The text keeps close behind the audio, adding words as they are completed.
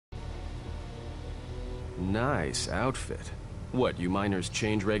Nice outfit. What, you miners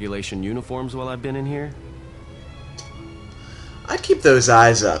change regulation uniforms while I've been in here? I'd keep those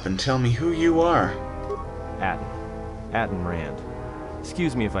eyes up and tell me who you are. Atton Rand.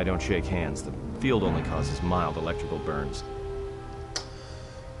 Excuse me if I don't shake hands. The field only causes mild electrical burns.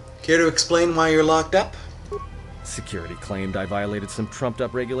 Care to explain why you're locked up? Security claimed I violated some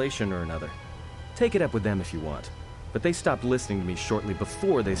trumped-up regulation or another. Take it up with them if you want. But they stopped listening to me shortly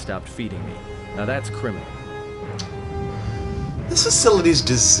before they stopped feeding me. Now that's criminal. This facility's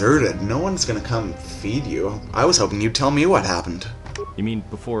deserted. No one's gonna come feed you. I was hoping you'd tell me what happened. You mean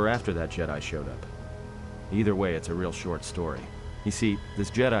before or after that Jedi showed up? Either way, it's a real short story. You see,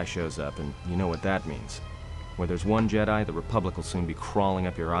 this Jedi shows up, and you know what that means. Where there's one Jedi, the Republic will soon be crawling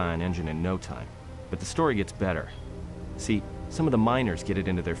up your ion engine in no time. But the story gets better. See, some of the miners get it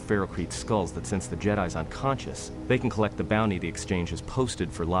into their ferrocrete skulls that since the Jedi's unconscious, they can collect the bounty the exchange has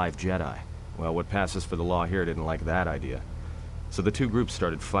posted for live Jedi. Well, what passes for the law here didn't like that idea. So the two groups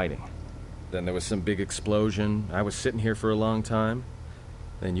started fighting. Then there was some big explosion. I was sitting here for a long time.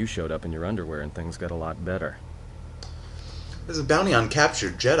 Then you showed up in your underwear and things got a lot better. There's a bounty on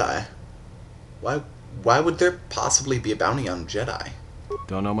captured Jedi. Why would there possibly be a bounty on Jedi?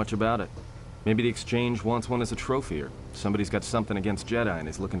 Don't know much about it. Maybe the exchange wants one as a trophy, or somebody's got something against Jedi and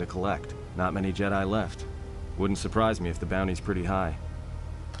is looking to collect. Not many Jedi left. Wouldn't surprise me if the bounty's pretty high.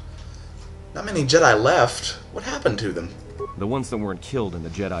 Not many Jedi left. What happened to them? The ones that weren't killed in the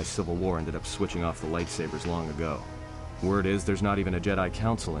Jedi Civil War ended up switching off the lightsabers long ago. Word is there's not even a Jedi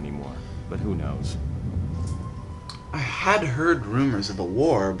Council anymore, but who knows? I had heard rumors of a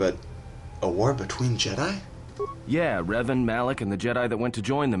war, but a war between Jedi? Yeah, Revan, Malak, and the Jedi that went to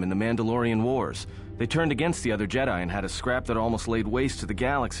join them in the Mandalorian Wars. They turned against the other Jedi and had a scrap that almost laid waste to the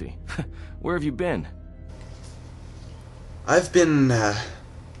galaxy. Where have you been? I've been,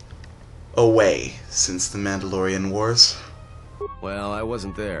 away since the Mandalorian Wars. Well, I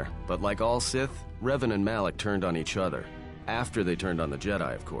wasn't there, but like all Sith, Revan and Malak turned on each other. After they turned on the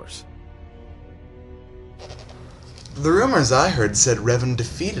Jedi, of course. The rumors I heard said Revan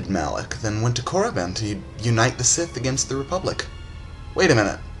defeated Malak, then went to Korriban to unite the Sith against the Republic. Wait a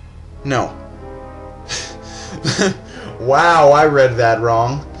minute. No. Wow, I read that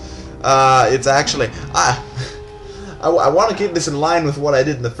wrong. It's actually... I want to keep this in line with what I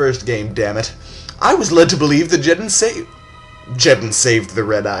did in the first game, damn it. I was led to believe that Jedin saved the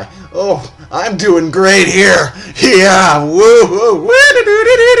Red Eye. Oh, I'm doing great here. Yeah, woo, woo, woo.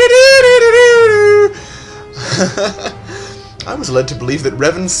 I was led to believe that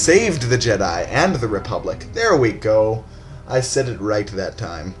Revan saved the Jedi and the Republic. There we go. I said it right that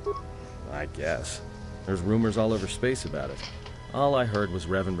time. I guess. There's rumors all over space about it. All I heard was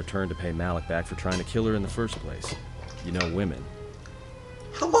Revan returned to pay Malak back for trying to kill her in the first place. You know, women.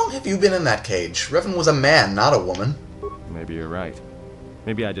 How long have you been in that cage? Revan was a man, not a woman. Maybe you're right.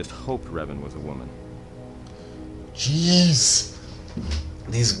 Maybe I just hoped Revan was a woman. Jeez.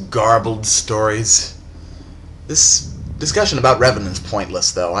 These garbled stories. This discussion about Revan is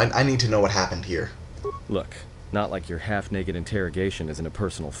pointless, though. I need to know what happened here. Look, not like your half-naked interrogation isn't a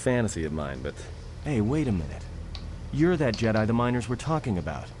personal fantasy of mine, but... Hey, wait a minute. You're that Jedi the miners were talking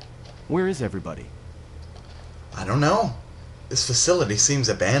about. Where is everybody? I don't know. This facility seems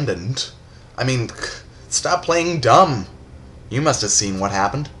abandoned. I mean, stop playing dumb. You must have seen what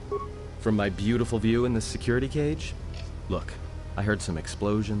happened. From my beautiful view in this security cage? Look, I heard some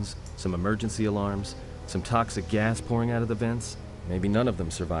explosions, some emergency alarms, some toxic gas pouring out of the vents. Maybe none of them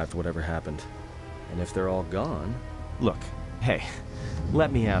survived whatever happened. And if they're all gone... Look, hey,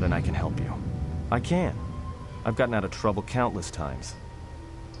 let me out and I can help you. I can. I've gotten out of trouble countless times.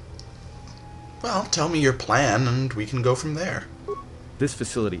 Well, tell me your plan and we can go from there. This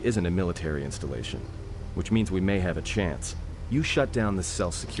facility isn't a military installation, which means we may have a chance. You shut down this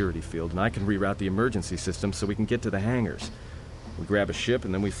cell security field and I can reroute the emergency system so we can get to the hangars. We grab a ship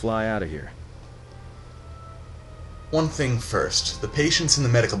and then we fly out of here. One thing first. The patients in the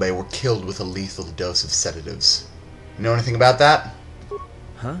medical bay were killed with a lethal dose of sedatives. You know anything about that?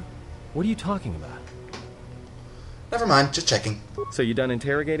 Huh? What are you talking about? Never mind, just checking. So you done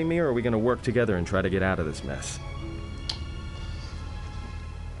interrogating me, or are we gonna work together and try to get out of this mess?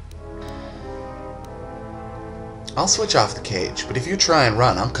 I'll switch off the cage, but if you try and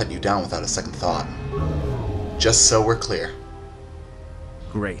run, I'll cut you down without a second thought. Just so we're clear.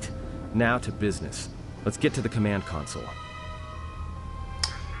 Great. Now to business. Let's get to the command console.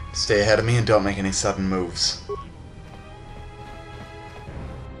 Stay ahead of me and don't make any sudden moves.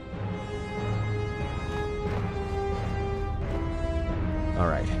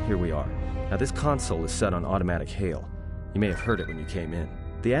 Alright, here we are. Now this console is set on automatic hail. You may have heard it when you came in.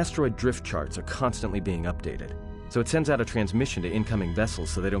 The asteroid drift charts are constantly being updated, so it sends out a transmission to incoming vessels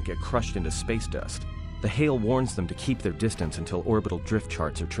so they don't get crushed into space dust. The hail warns them to keep their distance until orbital drift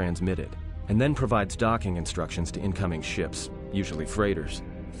charts are transmitted, and then provides docking instructions to incoming ships, usually freighters.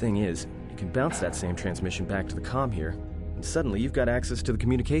 Thing is, you can bounce that same transmission back to the comm here, and suddenly you've got access to the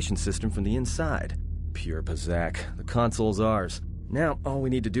communication system from the inside. Pure Pazak. The console's ours. Now, all we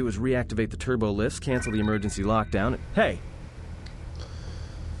need to do is reactivate the turbo lifts, cancel the emergency lockdown, and hey!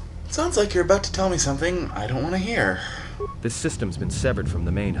 Sounds like you're about to tell me something I don't want to hear. This system's been severed from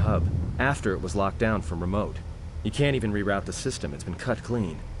the main hub, after it was locked down from remote. You can't even reroute the system, it's been cut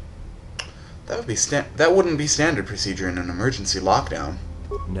clean. That wouldn't be standard procedure in an emergency lockdown.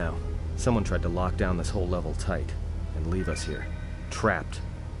 No. Someone tried to lock down this whole level tight, and leave us here. Trapped.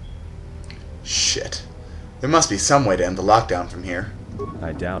 Shit. There must be some way to end the lockdown from here.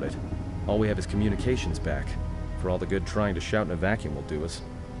 I doubt it. All we have is communications back. For all the good trying to shout in a vacuum will do us.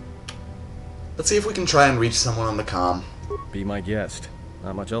 Let's see if we can try and reach someone on the comm. Be my guest.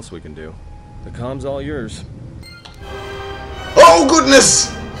 Not much else we can do. The comm's all yours. Oh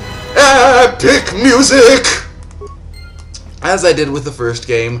goodness! Epic music! As I did with the first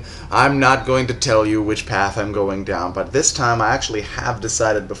game, I'm not going to tell you which path I'm going down, but this time I actually have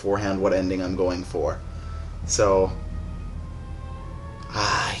decided beforehand what ending I'm going for. So,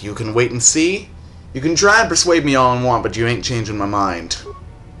 you can wait and see. You can try and persuade me all you want, but you ain't changing my mind.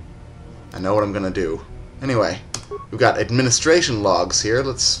 I know what I'm gonna do. Anyway, we've got administration logs here.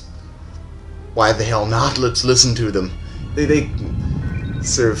 Why the hell not? Let's listen to them. They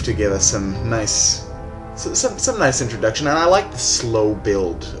serve to give us some nice introduction, and I like the slow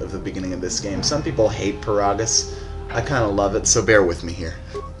build of the beginning of this game. Some people hate Paragus. I kind of love it, so bear with me here.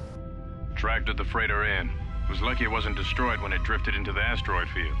 Tracked the freighter in. Was lucky it wasn't destroyed when it drifted into the asteroid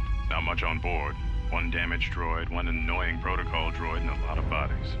field. Not much on board. One damaged droid, one annoying protocol droid, and a lot of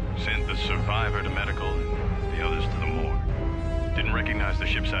bodies. Sent the survivor to medical, and the others to the morgue. Didn't recognize the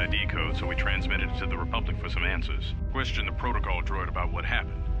ship's ID code, so we transmitted it to the Republic for some answers. Questioned the protocol droid about what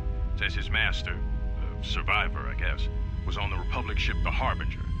happened. Says his master, the survivor, I guess, was on the Republic ship the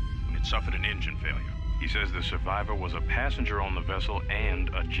Harbinger when it suffered an engine failure. He says the survivor was a passenger on the vessel and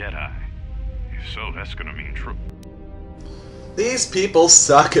a Jedi. If so, that's gonna mean true. These people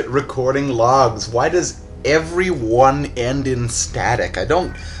suck at recording logs. Why does everyone end in static? I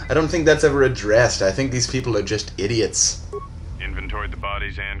don't think that's ever addressed. I think these people are just idiots. Inventoried the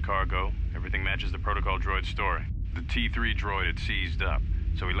bodies and cargo. Everything matches the protocol droid's story. The T3 droid had seized up,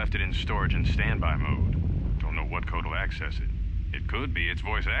 so we left it in storage in standby mode. Don't know what code will access it. It could be its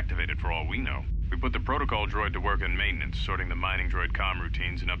voice activated for all we know. We put the protocol droid to work in maintenance, sorting the mining droid comm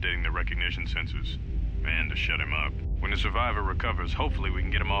routines and updating the recognition sensors. And to shut him up. When the survivor recovers, hopefully we can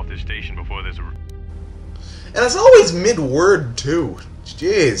get him off this station before there's a... And it's always mid-word, too.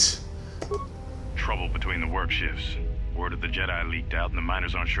 Jeez. Trouble between the work shifts. Word of the Jedi leaked out and the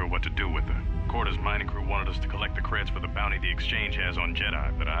miners aren't sure what to do with her. Quarter's mining crew wanted us to collect the credits for the bounty the Exchange has on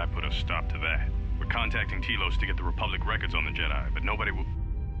Jedi, but I put a stop to that. We're contacting Telos to get the Republic records on the Jedi, but nobody will...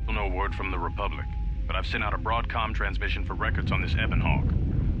 No word from the Republic. But I've sent out a broadcom transmission for records on this Ebonhawk.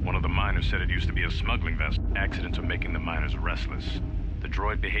 One of the miners said it used to be a smuggling vessel. Accidents are making the miners restless. The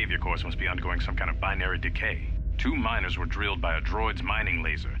droid behavior course must be undergoing some kind of binary decay. 2 miners were drilled by a droid's mining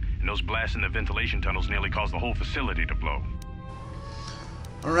laser, and those blasts in the ventilation tunnels nearly caused the whole facility to blow.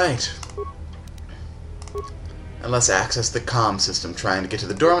 Alright. And let's access the comm system. Trying to get to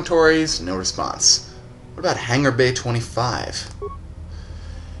the dormitories, no response. What about Hangar Bay 25?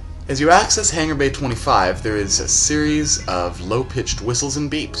 As you access Hangar Bay 25, there is a series of low-pitched whistles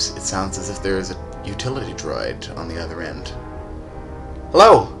and beeps. It sounds as if there is a utility droid on the other end.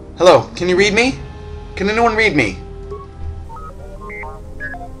 Hello? Hello? Can you read me? Can anyone read me?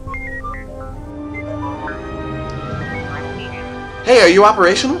 Hey, are you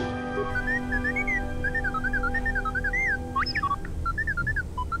operational?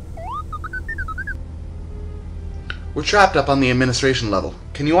 We're trapped up on the administration level.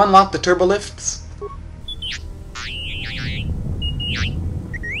 Can you unlock the turbo lifts?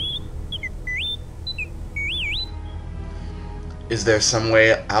 Is there some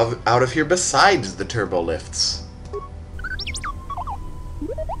way out of here besides the turbo lifts?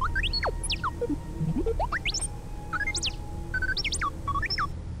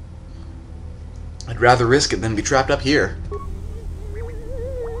 I'd rather risk it than be trapped up here.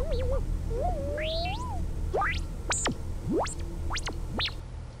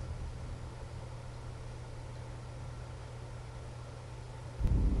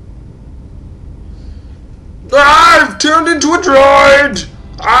 I've turned into a droid!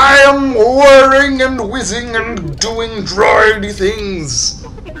 I am whirring and whizzing and doing droidy things!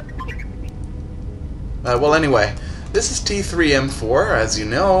 Well, anyway, this is T3M4, as you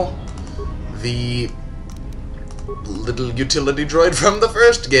know, the little utility droid from the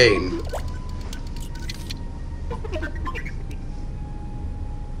first game.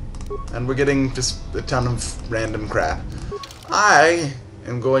 And we're getting just a ton of random crap. I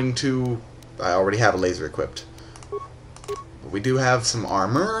am going to... I already have a laser equipped. But we do have some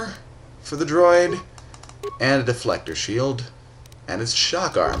armor for the droid, and a deflector shield, and his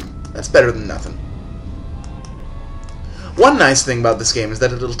shock arm. That's better than nothing. One nice thing about this game is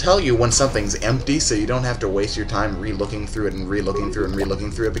that it'll tell you when something's empty, so you don't have to waste your time re-looking through it and re-looking through it and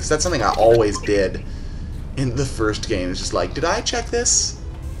re-looking through it, because that's something I always did in the first game. It's just like, did I check this?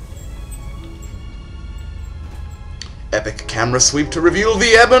 Epic camera sweep to reveal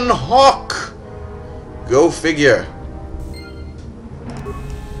the Ebon Hawk! Go figure.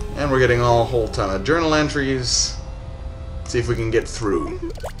 And we're getting a whole ton of journal entries. See if we can get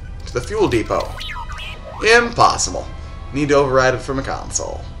through to the fuel depot. Impossible. Need to override it from a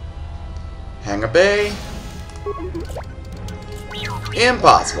console. Hangar bay.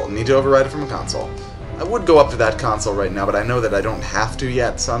 Impossible. Need to override it from a console. I would go up to that console right now, but I know that I don't have to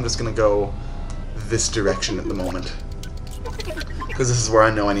yet, so I'm just going to go this direction at the moment. Because this is where I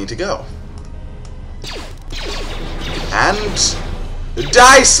know I need to go. And...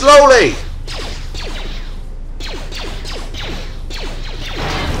 die slowly!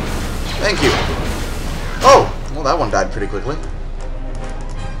 Thank you. Oh! Well, that one died pretty quickly.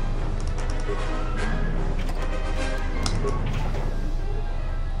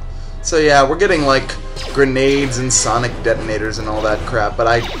 So yeah, we're getting like grenades and sonic detonators and all that crap, but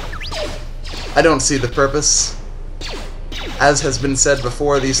I don't see the purpose. As has been said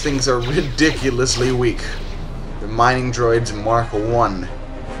before, these things are ridiculously weak. They're mining droids Mark 1.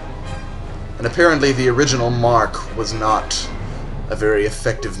 And apparently the original Mark was not a very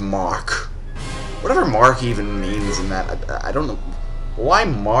effective Mark. Whatever Mark even means in that, I don't know. Why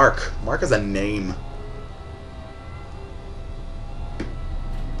Mark? Mark is a name.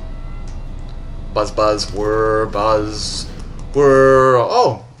 Buzz, buzz, whir, buzz, whir.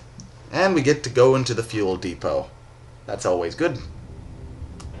 Oh! And we get to go into the fuel depot. That's always good.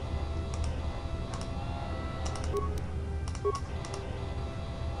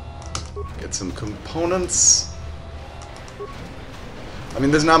 Get some components. I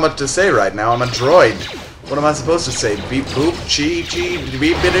mean, there's not much to say right now. I'm a droid. What am I supposed to say? Beep boop, chee chee,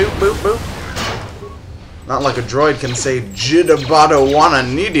 beep bidoop boop boop? Not like a droid can say jidabada wanna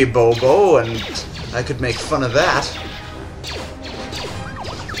needy bobo, and I could make fun of that.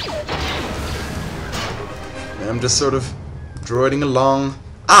 And I'm just sort of droiding along.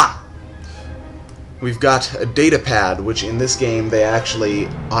 Ah! We've got a data pad, which in this game they actually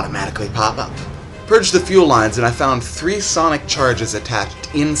automatically pop up. Purged the fuel lines, and I found 3 sonic charges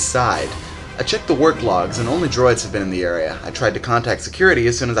attached inside. I checked the work logs, and only droids have been in the area. I tried to contact security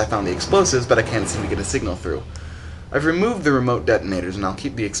as soon as I found the explosives, but I can't seem to get a signal through. I've removed the remote detonators, and I'll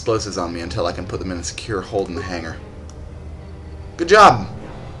keep the explosives on me until I can put them in a secure hold in the hangar. Good job!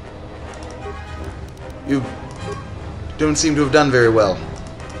 You don't seem to have done very well.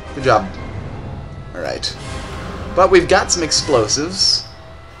 Good job. Alright. But we've got some explosives,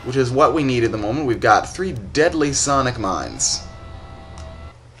 which is what we need at the moment. We've got 3 deadly sonic mines.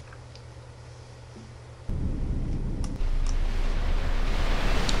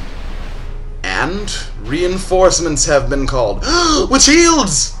 And reinforcements have been called. With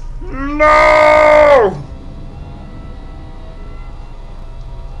shields! No!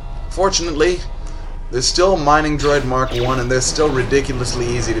 Fortunately, there's still mining droid Mark 1, and they're still ridiculously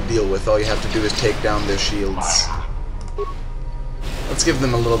easy to deal with. All you have to do is take down their shields. Let's give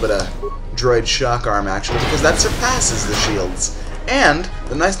them a little bit of droid shock arm, actually, because that surpasses the shields. And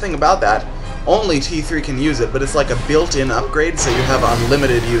the nice thing about that, only T3 can use it, but it's like a built-in upgrade, so you have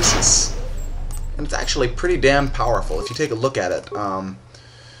unlimited uses. And it's actually pretty damn powerful. If you take a look at it,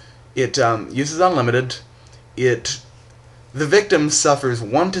 it uses unlimited. The victim suffers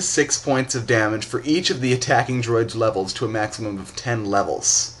 1 to 6 points of damage for each of the attacking droid's levels to a maximum of 10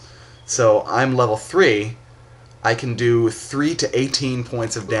 levels. So I'm level 3. I can do 3 to 18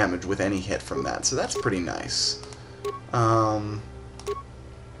 points of damage with any hit from that. So that's pretty nice. I'm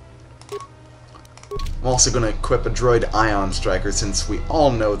also going to equip a droid ion striker, since we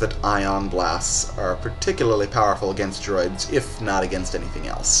all know that ion blasts are particularly powerful against droids, if not against anything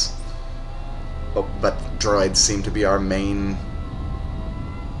else. Oh, but droids seem to be our main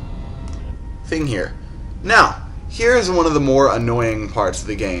thing here. Now, here's one of the more annoying parts of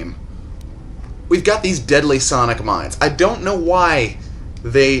the game. We've got these deadly sonic mines. I don't know why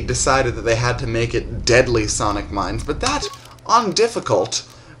they decided that they had to make it deadly sonic mines, but that, on difficult,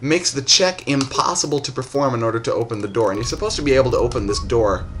 makes the check impossible to perform in order to open the door. And you're supposed to be able to open this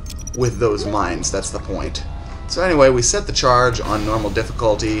door with those mines. That's the point. So anyway, we set the charge on normal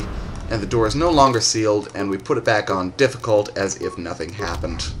difficulty, and the door is no longer sealed, and we put it back on difficult as if nothing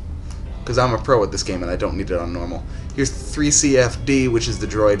happened. Because I'm a pro at this game and I don't need it on normal. Here's 3CFD, which is the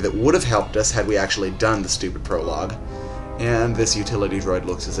droid that would have helped us had we actually done the stupid prologue. And this utility droid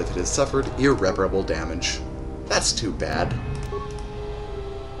looks as if it has suffered irreparable damage. That's too bad.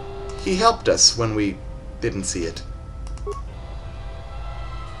 He helped us when we didn't see it.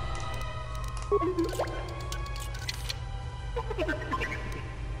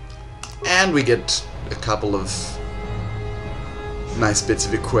 And we get a couple of nice bits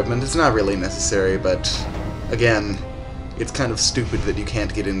of equipment. It's not really necessary, but again, it's kind of stupid that you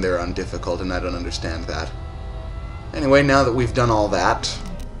can't get in there on difficult, and I don't understand that. Anyway, now that we've done all that,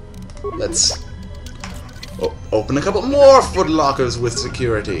 let's open a couple more footlockers with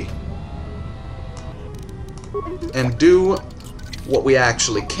security. And do what we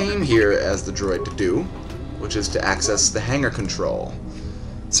actually came here as the droid to do, which is to access the hangar control.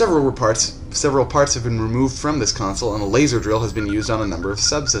 Several parts have been removed from this console, and a laser drill has been used on a number of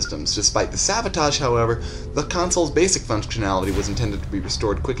subsystems. Despite the sabotage, however, the console's basic functionality was intended to be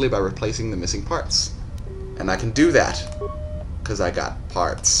restored quickly by replacing the missing parts. And I can do that, because I got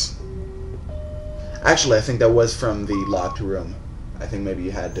parts. Actually, I think that was from the locked room. I think maybe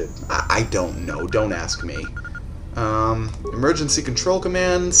you had to... I don't know. Don't ask me. Emergency control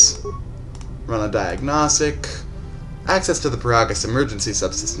commands. Run a diagnostic. Access to the Paragus emergency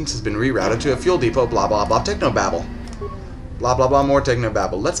subsystems has been rerouted to a fuel depot, blah blah blah, technobabble. Blah blah blah, more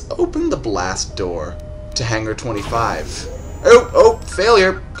technobabble. Let's open the blast door to Hangar 25. Oh,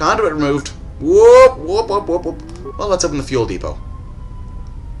 failure. Conduit removed. Whoop, whoop, whoop, whoop, whoop. Well, let's open the fuel depot.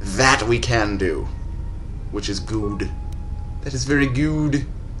 That we can do. Which is good. That is very good.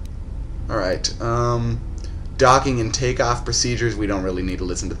 Alright, docking and takeoff procedures, we don't really need to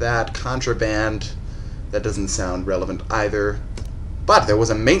listen to that. Contraband. That doesn't sound relevant either. But there was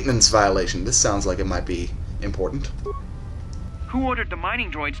a maintenance violation. This sounds like it might be important. Who ordered the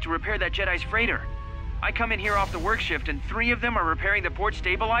mining droids to repair that Jedi's freighter? I come in here off the work shift and 3 of them are repairing the port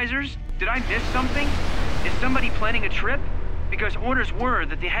stabilizers? Did I miss something? Is somebody planning a trip? Because orders were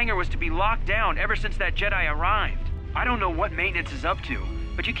that the hangar was to be locked down ever since that Jedi arrived. I don't know what maintenance is up to,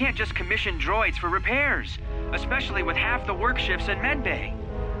 but you can't just commission droids for repairs, especially with half the work shifts in medbay.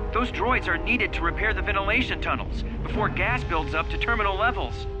 Those droids are needed to repair the ventilation tunnels before gas builds up to terminal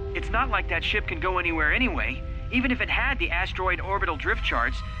levels. It's not like that ship can go anywhere anyway. Even if it had the asteroid orbital drift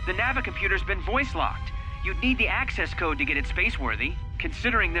charts, the navicomputer's been voice-locked. You'd need the access code to get it spaceworthy.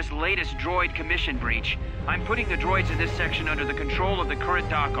 Considering this latest droid commission breach, I'm putting the droids in this section under the control of the current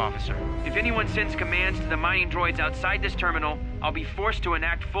dock officer. If anyone sends commands to the mining droids outside this terminal, I'll be forced to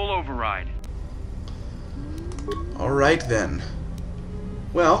enact full override. Alright then.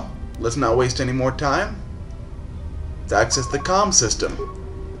 Well, let's not waste any more time. Let's access the comm system.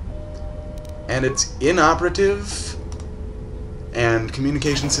 And it's inoperative, and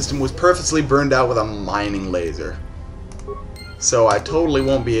communication system was purposely burned out with a mining laser. So I totally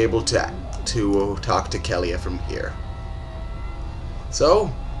won't be able to talk to Kellia from here.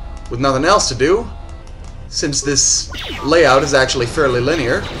 So, with nothing else to do, since this layout is actually fairly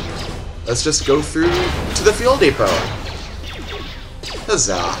linear, let's just go through to the fuel depot.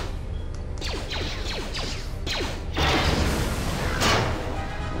 Huzzah.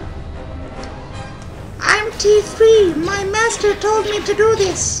 I'm T3. My master told me to do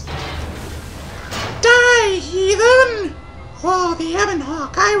this. Die, heathen! Oh, the Ebon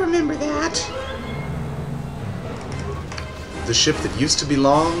Hawk. I remember that. The ship that used to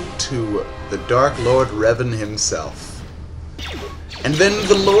belong to the Dark Lord Revan himself. And then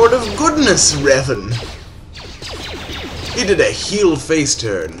the Lord of Goodness Revan. He did a heel face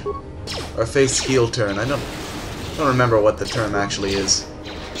turn. Or face heel turn. I don't remember what the term actually is.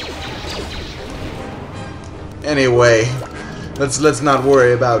 Anyway, let's not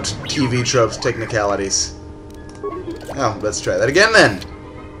worry about TV tropes technicalities. Oh, let's try that again then.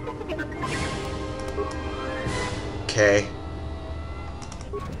 Okay.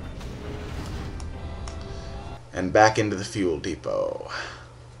 And back into the fuel depot.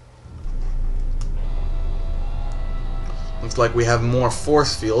 Looks like we have more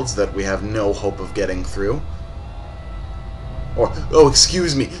force fields that we have no hope of getting through. Or, oh,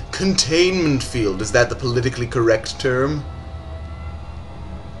 excuse me, containment field. Is that the politically correct term?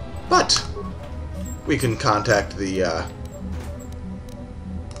 But we can contact the,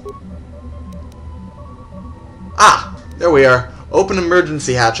 there we are. Open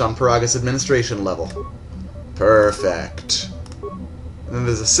emergency hatch on Paragus administration level. Perfect. And then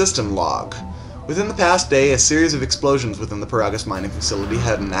there's a system log. Within the past day, a series of explosions within the Paragus mining facility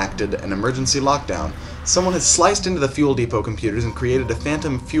had enacted an emergency lockdown. Someone had sliced into the fuel depot computers and created a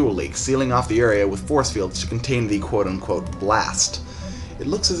phantom fuel leak, sealing off the area with force fields to contain the quote-unquote blast. It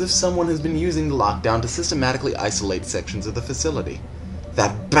looks as if someone has been using the lockdown to systematically isolate sections of the facility.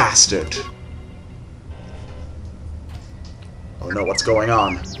 That bastard! Oh no, what's going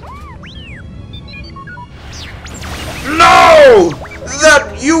on? No!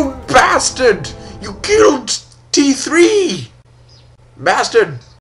 That you bastard! You killed T3! Bastard!